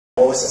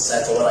always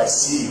excited when I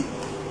see you,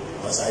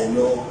 because I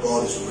know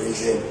God is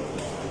raising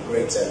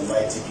great and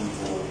mighty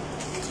people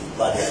to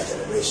impact their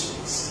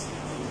generations.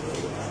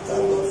 I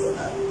thank God for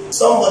that.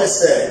 Somebody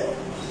said,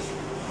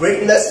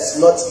 greatness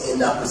is not in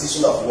the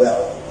acquisition of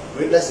wealth.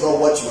 Greatness is not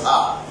what you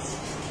have.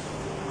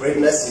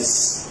 Greatness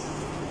is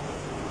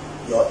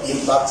your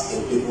impact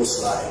in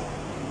people's life.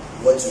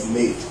 What you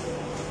made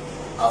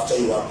after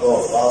you are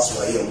gone, whilst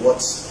you are here, what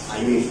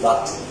are you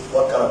impacting?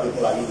 What kind of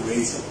people are you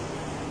raising?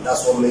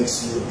 That's what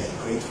makes you a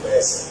great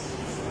person.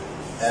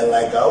 And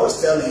like I always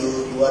tell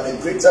you, you are the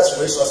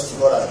greatest resources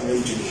God has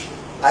given to you.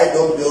 I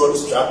don't build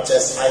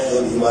structures, I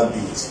build human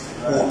beings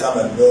who will come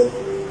and build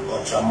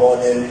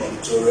ultramodern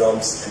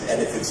auditoriums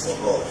and edifices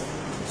for God.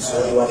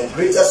 So you are the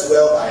greatest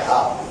wealth I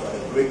have. You are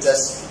the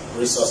greatest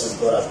resources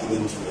God has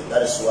given to me.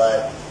 That is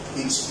why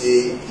each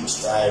day,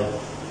 each time,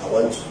 I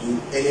want to do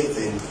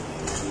anything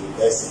to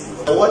invest in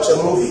you. I watched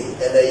a movie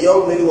and a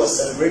young lady was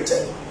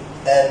celebrated,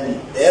 and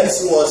the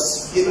MC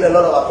was giving a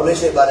lot of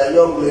acclamation about the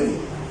young lady.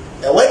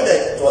 And when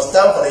it was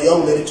time for the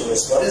young lady to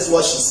respond, this is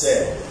what she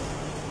said: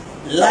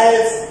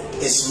 life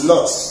is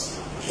not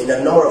in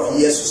the number of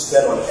years you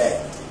spend on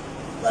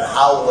earth, but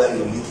how well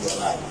you live your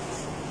life.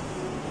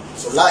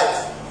 So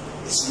life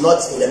is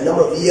not in the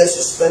number of years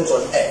you spend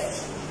on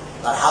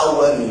earth, but how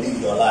well you live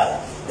your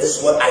life. This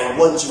is what I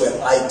want you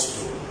and I to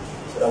do.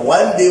 So that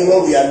one day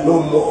when we are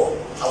no more,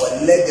 our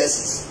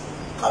legacies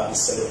can be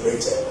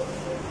celebrated.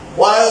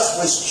 Whilst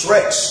we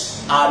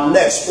stretch our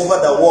necks over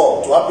the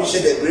wall to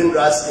appreciate the green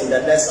grass in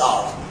the next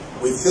hour,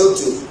 we fail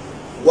to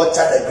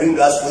water the green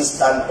grass we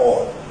stand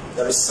on.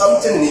 There is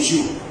something in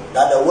you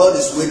that the world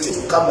is waiting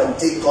to come and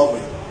take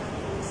coverage.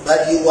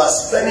 That you are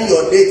spending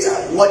your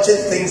data watching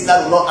things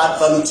that will not add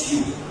value to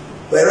you.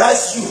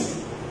 Whereas you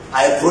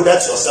are a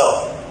product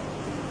yourself.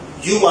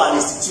 You are an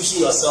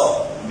institution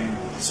yourself.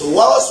 So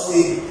whilst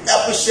we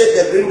appreciate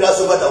the green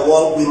grass over the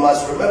wall, we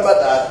must remember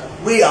that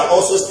we are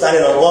also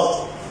standing on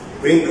what?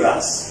 Green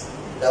grass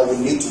that we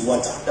need to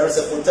water. There is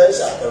a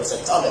potential, there is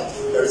a talent,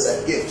 there is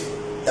a gift.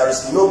 There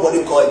is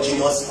nobody called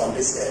genius on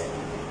this earth.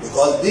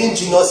 Because being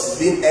genius is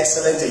being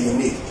excellent and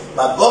unique.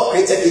 But God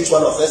created each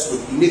one of us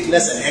with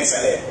uniqueness and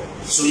excellence.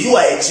 So you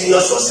are a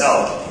genius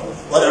yourself.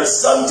 But there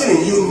is something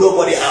in you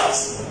nobody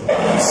has.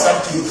 There is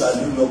something you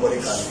can do,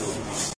 nobody can do.